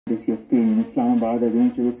Embassy of Spain in Islamabad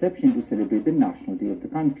arranged a reception to celebrate the National Day of the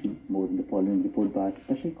country. More in the following report by our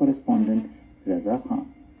special correspondent Raza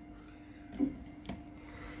Khan.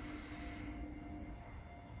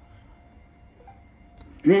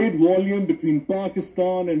 Trade volume between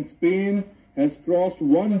Pakistan and Spain has crossed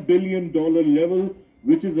 $1 billion level,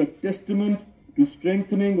 which is a testament to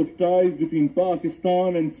strengthening of ties between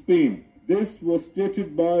Pakistan and Spain. This was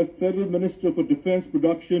stated by Federal Minister for Defence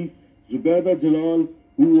Production, Zubaida Jalal,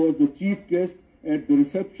 who was the chief guest at the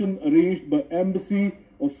reception arranged by Embassy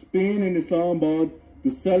of Spain in Islamabad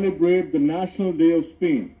to celebrate the National Day of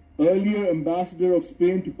Spain. Earlier Ambassador of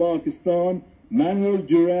Spain to Pakistan, Manuel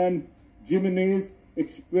Duran Jimenez,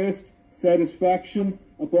 expressed satisfaction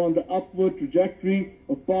upon the upward trajectory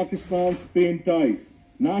of Pakistan-Spain ties.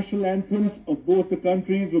 National anthems of both the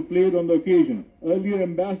countries were played on the occasion. Earlier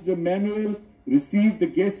Ambassador Manuel received the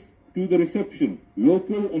guests to the reception.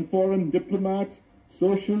 Local and foreign diplomats,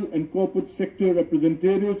 social and corporate sector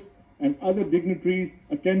representatives, and other dignitaries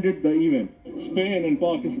attended the event. Spain and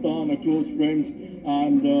Pakistan are close friends,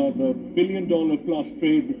 and the billion-dollar plus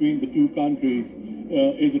trade between the two countries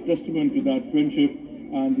is a testament to that friendship,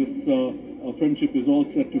 and this friendship is all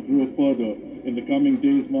set to grow further in the coming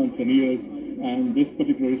days, months and years, and this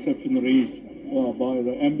particular reception arranged by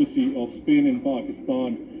the Embassy of Spain in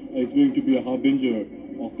Pakistan is going to be a harbinger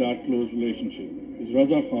of that close relationship. This is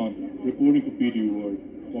Raza Khan reporting for PTV World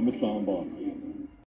from Islamabad.